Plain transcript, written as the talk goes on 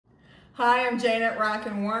Hi, I'm Jayne at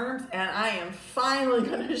Rockin' Worms, and I am finally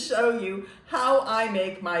going to show you how I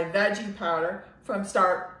make my veggie powder from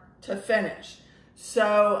start to finish.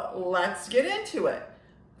 So let's get into it.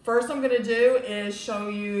 First I'm going to do is show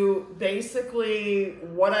you basically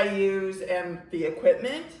what I use and the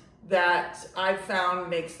equipment that I've found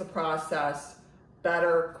makes the process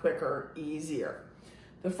better, quicker, easier.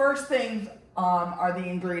 The first thing are the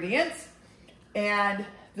ingredients, and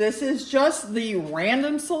this is just the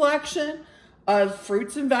random selection of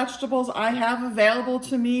fruits and vegetables I have available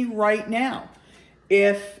to me right now.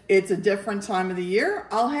 If it's a different time of the year,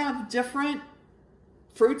 I'll have different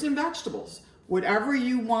fruits and vegetables. Whatever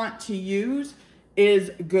you want to use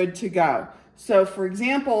is good to go. So for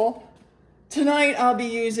example, tonight I'll be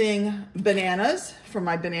using bananas from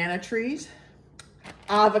my banana trees,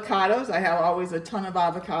 avocados. I have always a ton of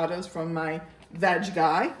avocados from my veg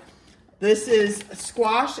guy. This is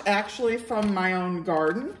squash, actually from my own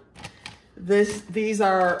garden. These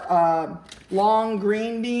are long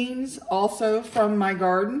green beans, also from my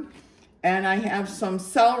garden. And I have some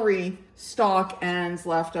celery stalk ends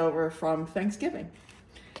left over from Thanksgiving.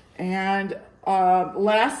 And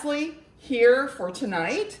lastly, here for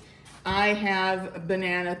tonight, I have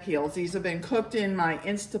banana peels. These have been cooked in my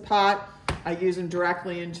Instapot. I use them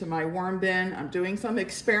directly into my worm bin. I'm doing some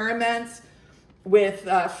experiments with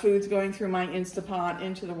foods going through my Instapot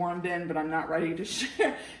into the worm bin, but I'm not ready to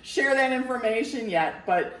share that information yet.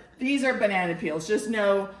 But these are banana peels. Just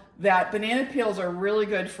know that banana peels are really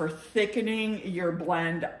good for thickening your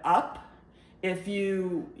blend up if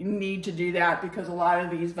you need to do that, because a lot of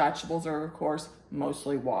these vegetables are, of course,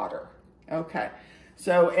 mostly water. Okay,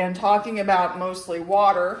 so, and talking about mostly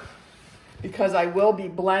water, because I will be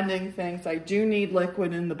blending things, I do need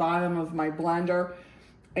liquid in the bottom of my blender.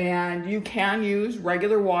 And you can use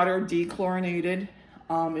regular water, dechlorinated,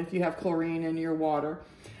 if you have chlorine in your water.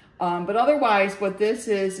 But otherwise, what this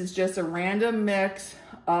is just a random mix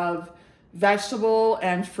of vegetable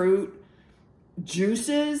and fruit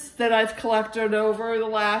juices that I've collected over the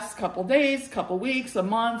last couple days, couple weeks, a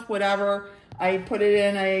month, whatever. I put it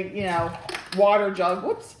in a, water jug.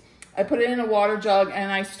 Whoops. I put it in a water jug and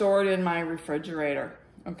I store it in my refrigerator,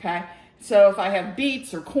 okay? So if I have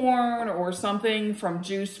beets or corn or something from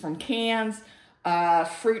juice from cans,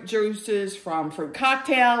 fruit juices from fruit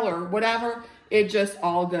cocktail or whatever, it just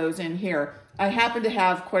all goes in here. I happen to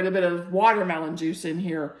have quite a bit of watermelon juice in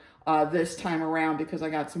here this time around because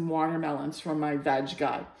I got some watermelons from my veg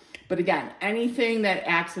guy. But again, anything that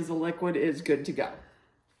acts as a liquid is good to go.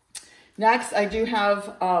 Next, I do have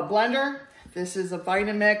a blender. This is a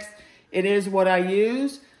Vitamix. It is what I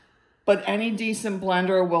use, but any decent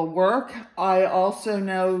blender will work. I also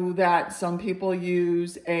know that some people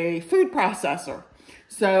use a food processor.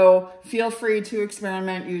 So feel free to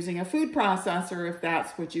experiment using a food processor if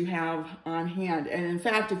that's what you have on hand. And in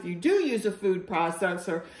fact, if you do use a food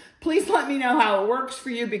processor, please let me know how it works for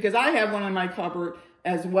you, because I have one in my cupboard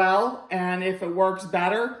as well. And if it works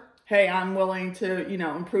better, hey, I'm willing to,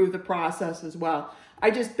 improve the process as well. I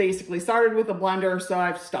just basically started with a blender, so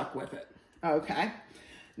I've stuck with it. Okay.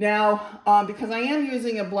 Now, because I am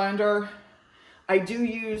using a blender, I do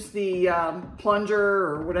use the plunger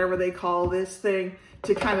or whatever they call this thing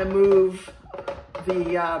to kind of move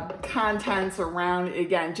the contents around.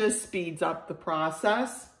 Again, just speeds up the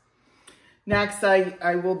process. Next,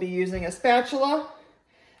 I will be using a spatula.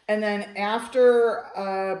 And then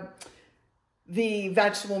after the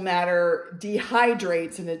vegetable matter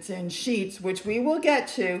dehydrates and it's in sheets, which we will get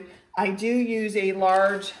to, I do use a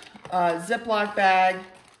large Ziploc bag,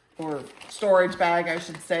 or storage bag, I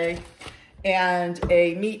should say, and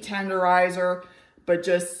a meat tenderizer. But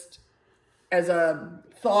just as a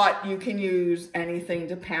thought, you can use anything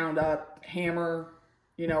to pound up, hammer,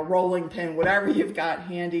 rolling pin, whatever you've got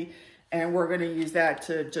handy. And we're gonna use that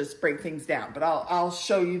to just break things down. But I'll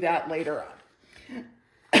show you that later on.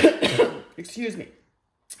 Excuse me.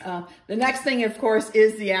 The next thing, of course,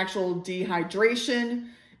 is the actual dehydration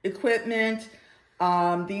equipment.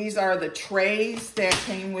 These are the trays that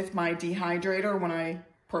came with my dehydrator when I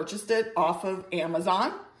purchased it off of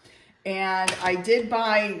Amazon. And I did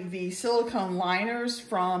buy the silicone liners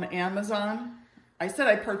from Amazon. I said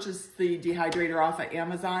I purchased the dehydrator off of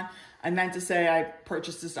Amazon. I meant to say I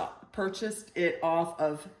purchased it off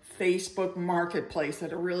of Facebook Marketplace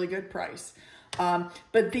at a really good price.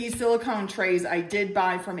 But these silicone trays I did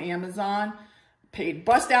buy from Amazon. Paid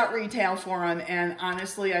bust out retail for them, and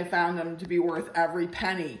honestly, I found them to be worth every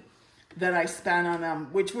penny that I spent on them,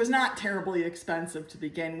 which was not terribly expensive to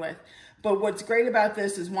begin with. But what's great about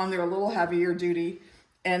this is, one, they're a little heavier duty,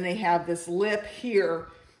 and they have this lip here,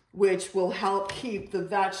 which will help keep the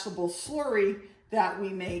vegetable slurry that we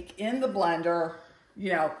make in the blender,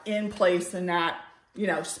 you know, in place and not, you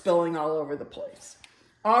know, spilling all over the place.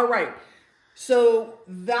 All right, so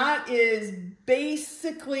that is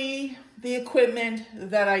basically the equipment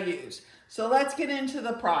that I use. So let's get into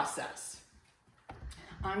the process.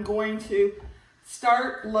 I'm going to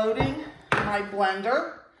start loading my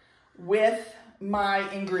blender with my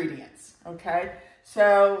ingredients, okay?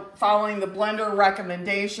 So following the blender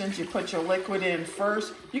recommendations, you put your liquid in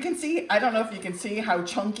first. You can see, I don't know if you can see how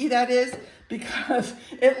chunky that is, because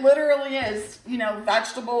it literally is, you know,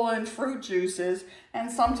 vegetable and fruit juices.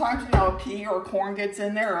 And sometimes, you know, a pea or corn gets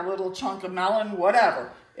in there, or a little chunk of melon,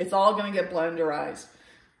 whatever. It's all gonna get blenderized.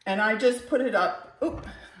 And I just put it up, oop,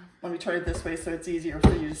 let me turn it this way so it's easier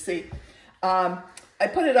for you to see. I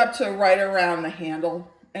put it up to right around the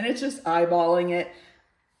handle, and it's just eyeballing it.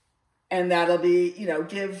 And that'll be, you know,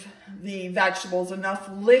 give the vegetables enough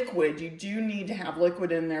liquid. You do need to have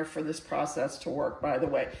liquid in there for this process to work, by the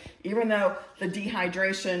way. Even though the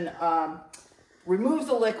dehydration removes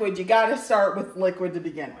the liquid, you gotta start with liquid to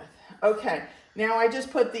begin with. Okay, now I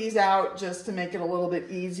just put these out just to make it a little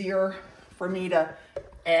bit easier for me to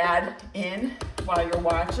add in while you're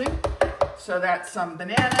watching. So that's some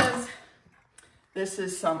bananas. This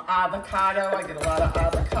is some avocado. I get a lot of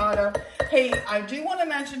avocado. Hey, I do want to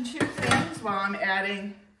mention two things while I'm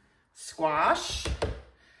adding squash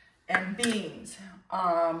and beans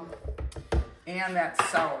and that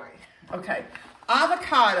celery. Okay,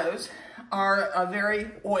 avocados are a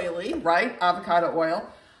very oily, right? Avocado oil,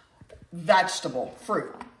 vegetable,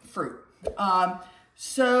 fruit.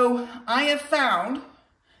 So I have found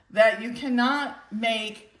that you cannot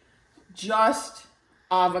make just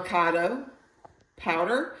avocado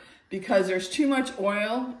powder because there's too much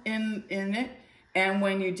oil in it. And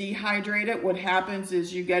when you dehydrate it, what happens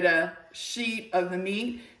is you get a sheet of the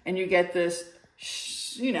meat and you get this,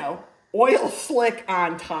 you know, oil slick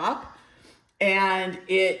on top, and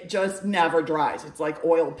it just never dries. It's like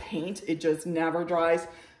oil paint. It just never dries.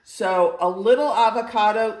 So a little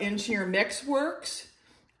avocado into your mix works.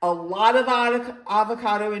 A lot of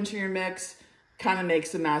avocado into your mix kind of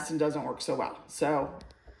makes a mess and doesn't work so well. So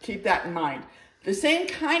keep that in mind. The same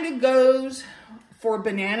kind of goes for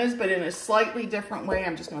bananas, but in a slightly different way.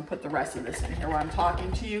 I'm just going to put the rest of this in here while I'm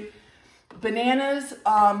talking to you. Bananas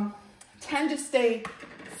tend to stay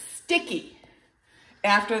sticky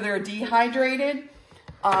after they're dehydrated.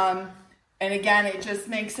 And again, it just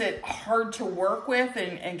makes it hard to work with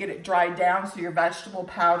and get it dried down, so your vegetable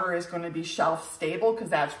powder is going to be shelf stable, because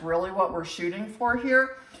that's really what we're shooting for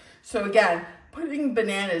here. So again, putting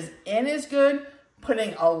bananas in is good.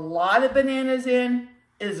 Putting a lot of bananas in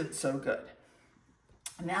isn't so good.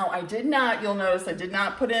 Now, I did not, you'll notice I did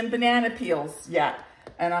not put in banana peels yet.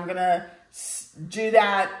 And I'm gonna do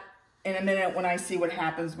that in a minute when I see what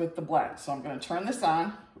happens with the blend. So I'm gonna turn this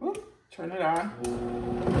on. Ooh, turn it on.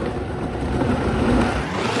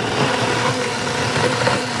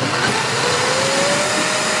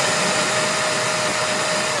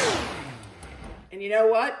 And you know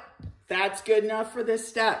what? That's good enough for this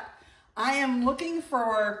step. I am looking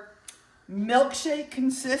for milkshake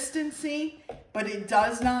consistency, but it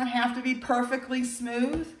does not have to be perfectly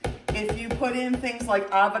smooth. If you put in things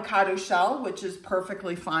like avocado shell, which is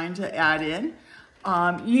perfectly fine to add in,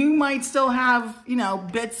 you might still have, you know,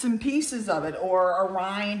 bits and pieces of it, or a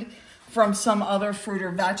rind from some other fruit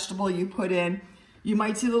or vegetable you put in. You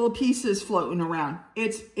might see little pieces floating around.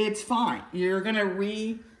 It's fine. You're gonna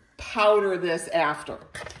re-powder this after.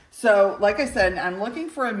 So, like I said, I'm looking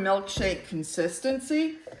for a milkshake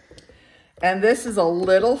consistency, and this is a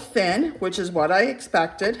little thin, which is what I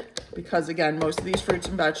expected, because again, most of these fruits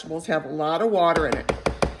and vegetables have a lot of water in it.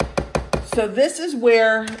 So this is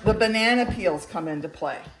where the banana peels come into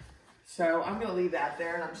play. So I'm gonna leave that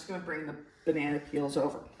there, and I'm just gonna bring the banana peels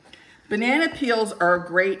over. Banana peels are a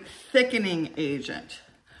great thickening agent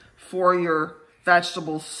for your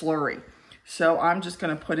vegetable slurry. So I'm just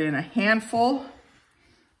gonna put in a handful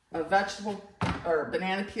of vegetable or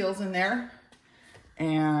banana peels in there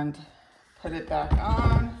and put it back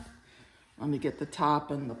on. Let me get the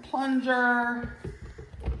top and the plunger,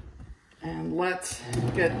 and let's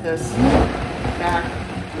get this back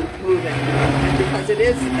moving. And because it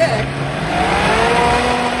is thick,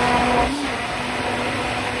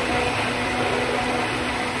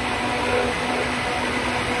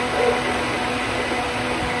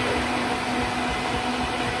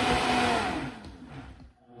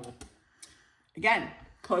 again,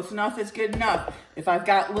 close enough is good enough. If I've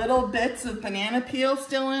got little bits of banana peel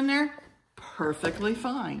still in there, perfectly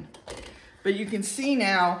fine. But you can see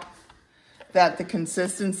now that the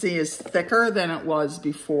consistency is thicker than it was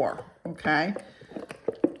before, okay?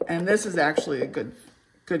 And this is actually a good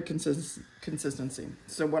consistency.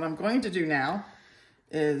 So what I'm going to do now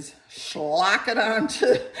is schlock it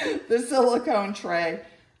onto the silicone tray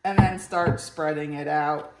and then start spreading it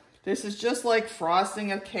out. This is just like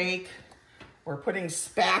frosting a cake or putting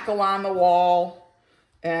spackle on the wall,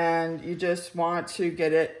 and you just want to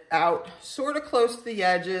get it out sort of close to the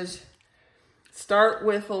edges. Start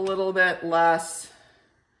with a little bit less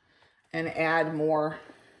and add more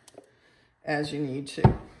as you need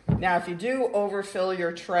to. Now, if you do overfill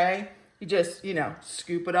your tray, you just,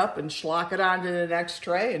 scoop it up and schlock it onto the next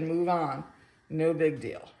tray and move on. No big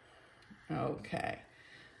deal. Okay.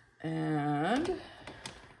 And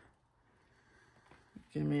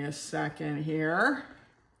give me a second here.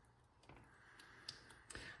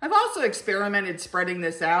 I've also experimented spreading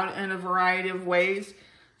this out in a variety of ways.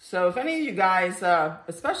 So if any of you guys,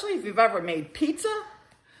 especially if you've ever made pizza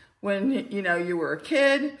when, you were a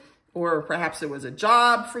kid, or perhaps it was a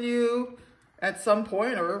job for you at some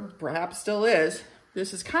point, or perhaps still is,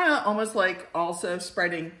 this is kind of almost like also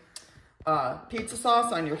spreading pizza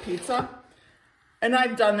sauce on your pizza. And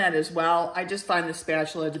I've done that as well. I just find the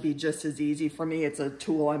spatula to be just as easy for me. It's a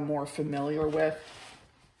tool I'm more familiar with.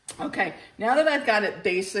 Okay, now that I've got it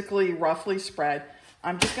basically roughly spread,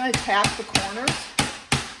 I'm just gonna tap the corners.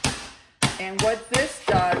 And what this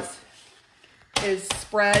does is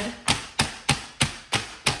spread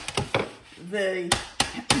the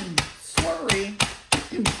slurry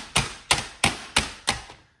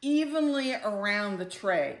evenly around the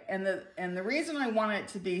tray. And the reason I want it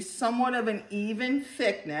to be somewhat of an even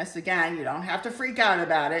thickness, again, you don't have to freak out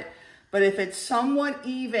about it, but if it's somewhat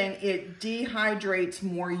even, it dehydrates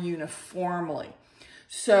more uniformly.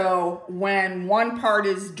 So when one part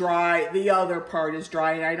is dry, the other part is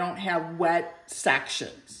dry, and I don't have wet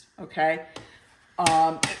sections, okay?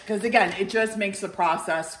 Because again, it just makes the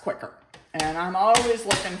process quicker. And I'm always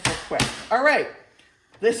looking for quick. All right,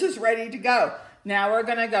 this is ready to go. Now we're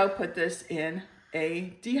gonna go put this in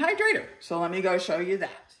a dehydrator. So let me go show you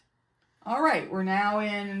that. All right, we're now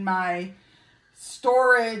in my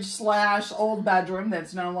storage / old bedroom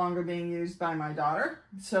that's no longer being used by my daughter.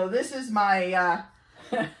 So this is my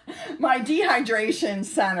my dehydration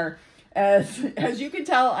center. As you can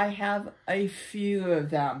tell, I have a few of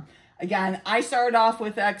them. Again, I started off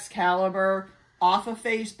with Excalibur off of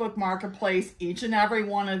Facebook Marketplace. Each and every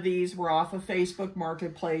one of these were off of Facebook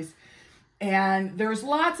Marketplace. And there's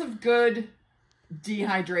lots of good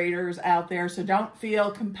dehydrators out there, so don't feel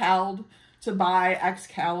compelled to buy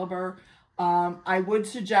Excalibur. I would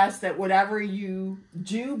suggest that whatever you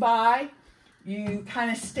do buy, you kind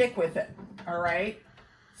of stick with it, all right?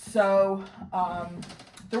 So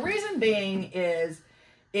the reason being is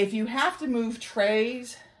if you have to move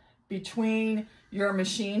trays between your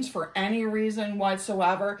machines for any reason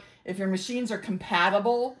whatsoever, if your machines are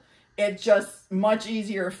compatible, it's just much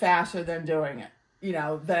easier, faster than doing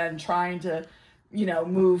it, than trying to,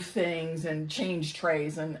 move things and change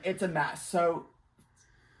trays, and it's a mess. So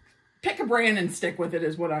pick a brand and stick with it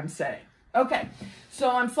is what I'm saying. Okay, so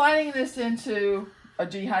I'm sliding this into a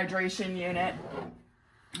dehydration unit.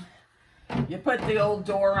 You put the old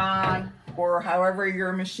door on, or however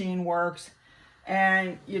your machine works,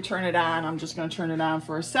 and you turn it on. I'm just going to turn it on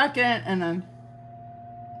for a second, and then,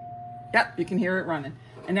 yep, you can hear it running.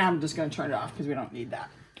 And now I'm just going to turn it off because we don't need that.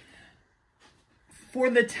 For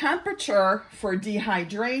the temperature for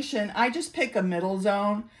dehydration, I just pick a middle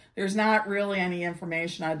zone. There's not really any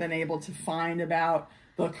information I've been able to find about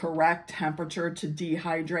the correct temperature to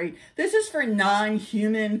dehydrate. This is for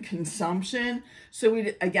non-human consumption. So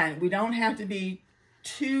we don't have to be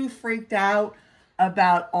too freaked out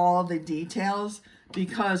about all the details,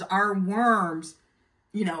 because our worms,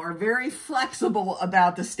 are very flexible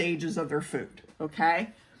about the stages of their food,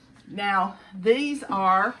 okay? Now, these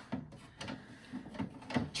are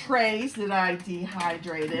trays that I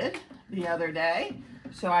dehydrated the other day,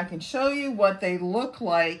 so I can show you what they look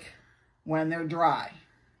like when they're dry,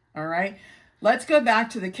 all right? Let's go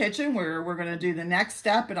back to the kitchen where we're gonna do the next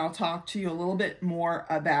step, and I'll talk to you a little bit more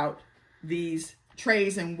about these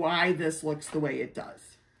trays and why this looks the way it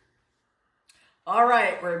does. All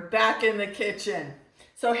right, we're back in the kitchen.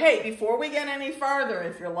 So hey, before we get any farther,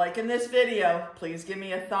 if you're liking this video, please give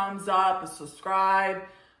me a thumbs up, a subscribe,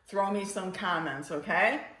 throw me some comments,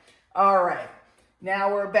 okay? All right,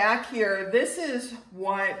 now we're back here. This is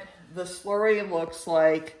what the slurry looks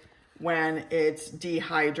like when it's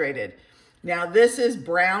dehydrated. Now this is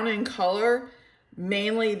brown in color,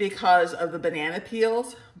 mainly because of the banana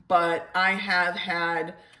peels, but I have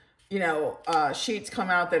had, sheets come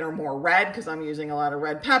out that are more red because I'm using a lot of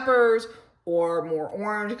red peppers, or more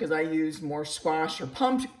orange because I use more squash or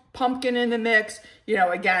pumpkin in the mix. You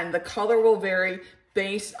know, again, the color will vary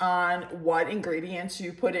based on what ingredients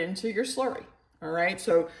you put into your slurry. All right,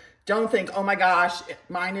 so don't think, oh my gosh,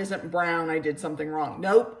 mine isn't brown, I did something wrong.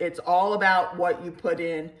 Nope, it's all about what you put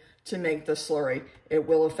in to make the slurry. It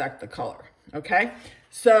will affect the color, okay?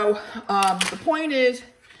 So the point is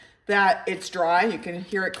that it's dry. You can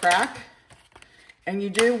hear it crack, and you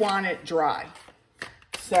do want it dry.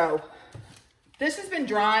 So this has been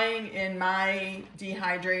drying in my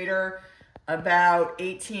dehydrator about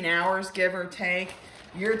 18 hours, give or take.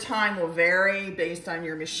 Your time will vary based on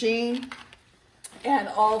your machine and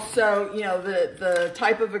also, you know, the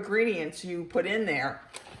type of ingredients you put in there.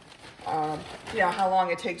 You know, how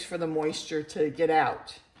long it takes for the moisture to get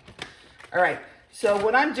out. All right, so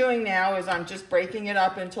what I'm doing now is I'm just breaking it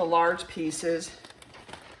up into large pieces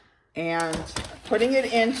and putting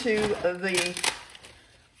it into the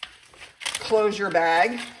closure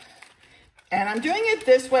bag. And I'm doing it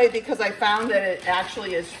this way because I found that it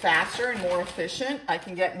actually is faster and more efficient. I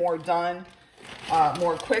can get more done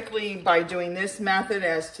more quickly by doing this method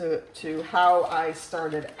as to how I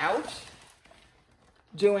started out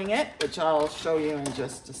doing it, which I'll show you in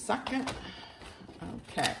just a second.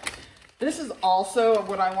 Okay, this is also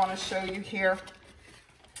what I want to show you here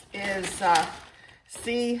is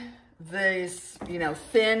see this, you know,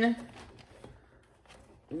 thin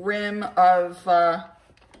rim of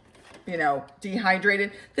you know,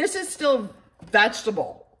 dehydrated. This is still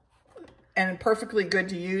vegetable and perfectly good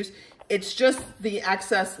to use. It's just the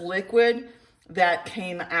excess liquid that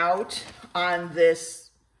came out on this,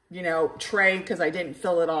 you know, tray because I didn't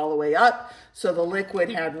fill it all the way up. So the liquid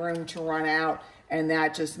had room to run out, and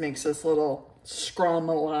that just makes this little scrum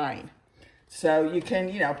line. So you can,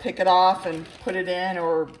 you know, pick it off and put it in,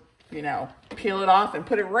 or, you know, peel it off and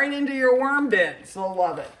put it right into your worm bin. So you'll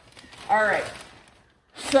love it. All right.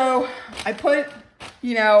 So I put,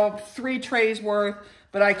 you know, 3 trays worth,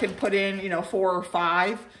 but I could put in, you know, 4 or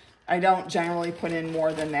 5. I don't generally put in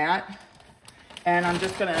more than that. And I'm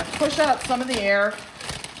just gonna push out some of the air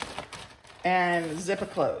and zip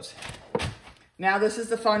it closed. Now this is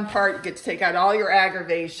the fun part. You get to take out all your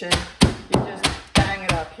aggravation. You just bang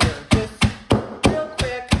it up here. Just real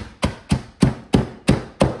quick.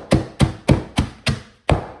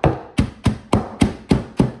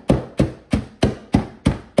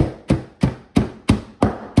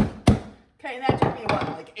 Okay, and that took me, what,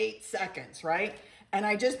 like 8 seconds, right? And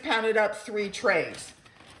I just pounded up 3 trays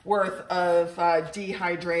worth of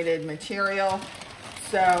dehydrated material.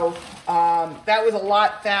 So that was a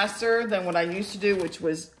lot faster than what I used to do, which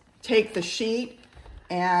was take the sheet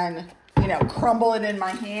and, you know, crumble it in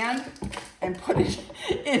my hand and put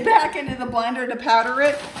it back into the blender to powder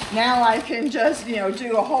it. Now I can just, you know,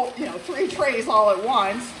 do a whole, you know, 3 trays all at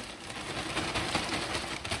once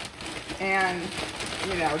and,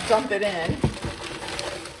 you know, dump it in.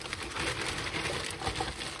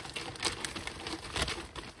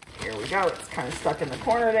 Here we go. It's kind of stuck in the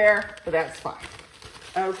corner there, but that's fine.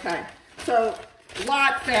 Okay, so a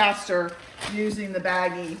lot faster using the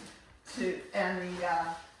baggie and the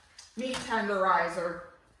meat tenderizer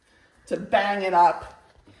to bang it up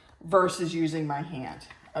versus using my hand.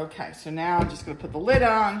 Okay, so now I'm just going to put the lid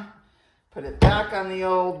on, put it back on the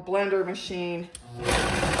old blender machine,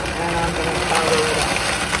 and I'm going to powder it up.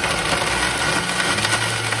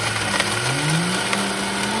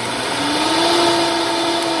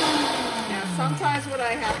 Sometimes what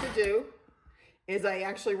I have to do is I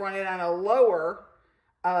actually run it on a lower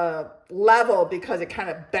level because it kind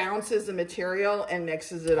of bounces the material and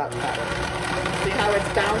mixes it up better. See how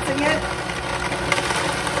it's bouncing it?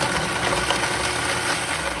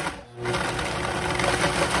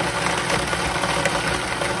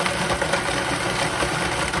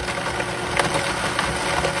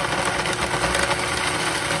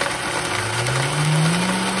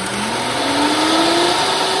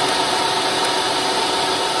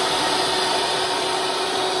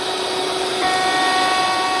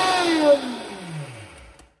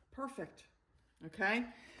 Perfect. Okay.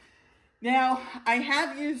 Now I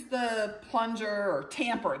have used the plunger or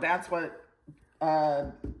tamper. That's what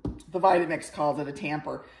the Vitamix calls it, a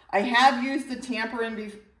tamper. I have used the tamper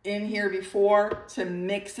in here before to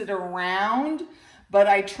mix it around, but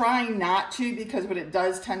I try not to because what it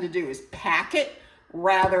does tend to do is pack it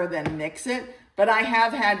rather than mix it. But I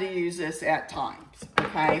have had to use this at times.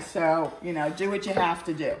 Okay. So, you know, do what you have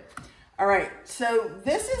to do. All right, so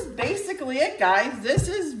this is basically it, guys. This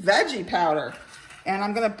is veggie powder. And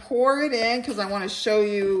I'm gonna pour it in because I wanna show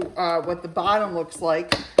you what the bottom looks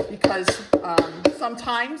like, because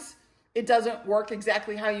sometimes it doesn't work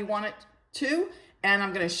exactly how you want it to. And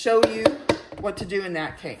I'm gonna show you what to do in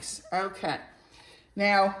that case. Okay,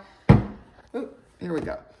 now Oh, here we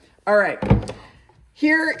go. All right.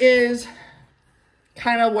 Here is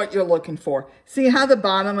kind of what you're looking for. See how the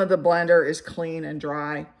bottom of the blender is clean and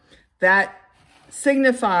dry? That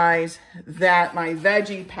signifies that my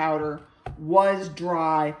veggie powder was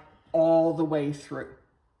dry all the way through,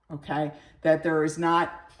 okay? That there is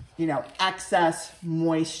not, you know, excess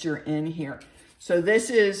moisture in here. So this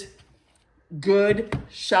is good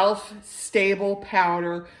shelf-stable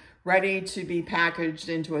powder, ready to be packaged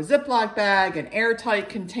into a Ziploc bag, an airtight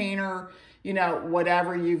container, you know,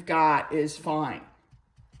 whatever you've got is fine.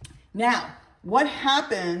 Now, what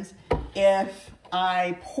happens if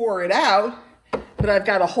I pour it out, but I've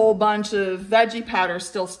got a whole bunch of veggie powder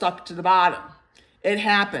still stuck to the bottom? It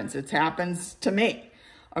happens. It happens to me.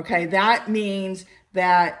 Okay, that means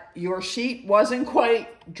that your sheet wasn't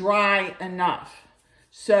quite dry enough.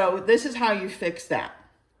 So this is how you fix that.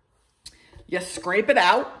 You scrape it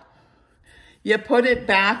out. You put it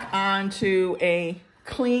back onto a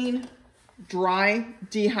clean, dry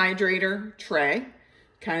dehydrator tray.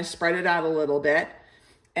 Kind of spread it out a little bit.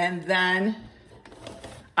 And then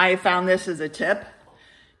I found this as a tip.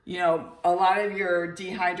 You know, a lot of your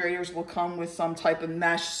dehydrators will come with some type of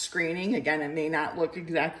mesh screening. Again, it may not look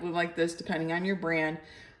exactly like this depending on your brand,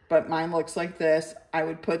 but mine looks like this. I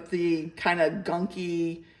would put the kind of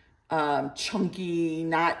gunky, chunky,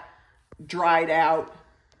 not dried out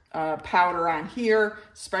powder on here,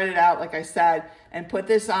 spread it out like I said, and put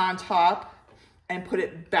this on top and put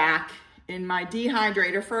it back in my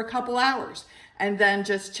dehydrator for a couple hours. And then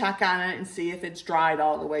just check on it and see if it's dried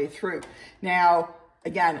all the way through. Now,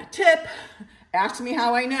 again, a tip, ask me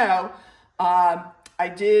how I know. I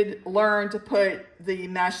did learn to put the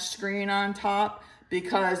mesh screen on top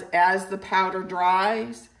because as the powder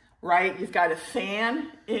dries, right, you've got a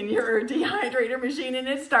fan in your dehydrator machine and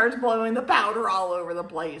it starts blowing the powder all over the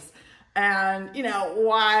place. And, you know,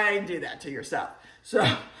 why do that to yourself?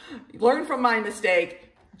 So learn from my mistake.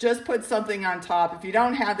 Just put something on top. If you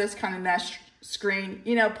don't have this kind of mesh screen,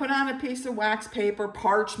 you know, put on a piece of wax paper,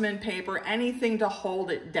 parchment paper, anything to hold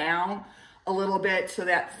it down a little bit so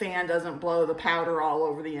that fan doesn't blow the powder all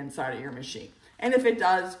over the inside of your machine. And if it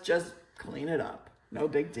does, just clean it up. No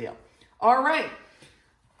big deal. All right.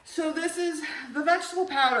 So this is the vegetable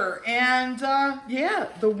powder. And yeah,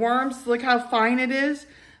 the worms, look how fine it is.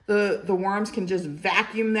 The worms can just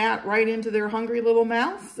vacuum that right into their hungry little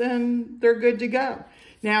mouths and they're good to go.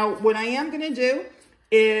 Now, what I am going to do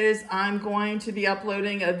is I'm going to be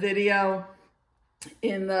uploading a video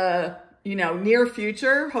in the, you know, near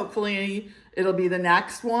future. Hopefully it'll be the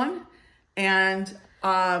next one. And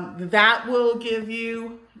that will give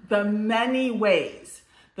you the many ways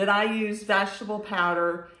that I use vegetable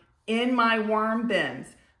powder in my worm bins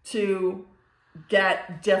to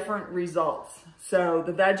get different results. So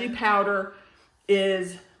the veggie powder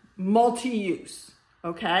is multi-use,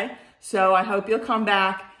 okay? So I hope you'll come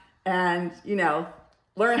back and, you know,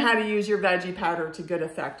 learn how to use your veggie powder to good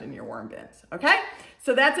effect in your worm bins, okay?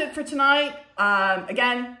 So that's it for tonight.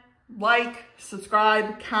 Again, like,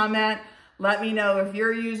 subscribe, comment. Let me know if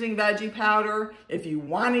you're using veggie powder, if you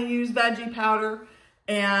want to use veggie powder,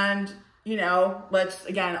 and, you know, let's,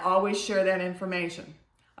 again, always share that information.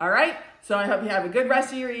 All right? So I hope you have a good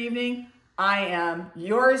rest of your evening. I am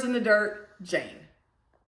yours in the dirt, Jayne.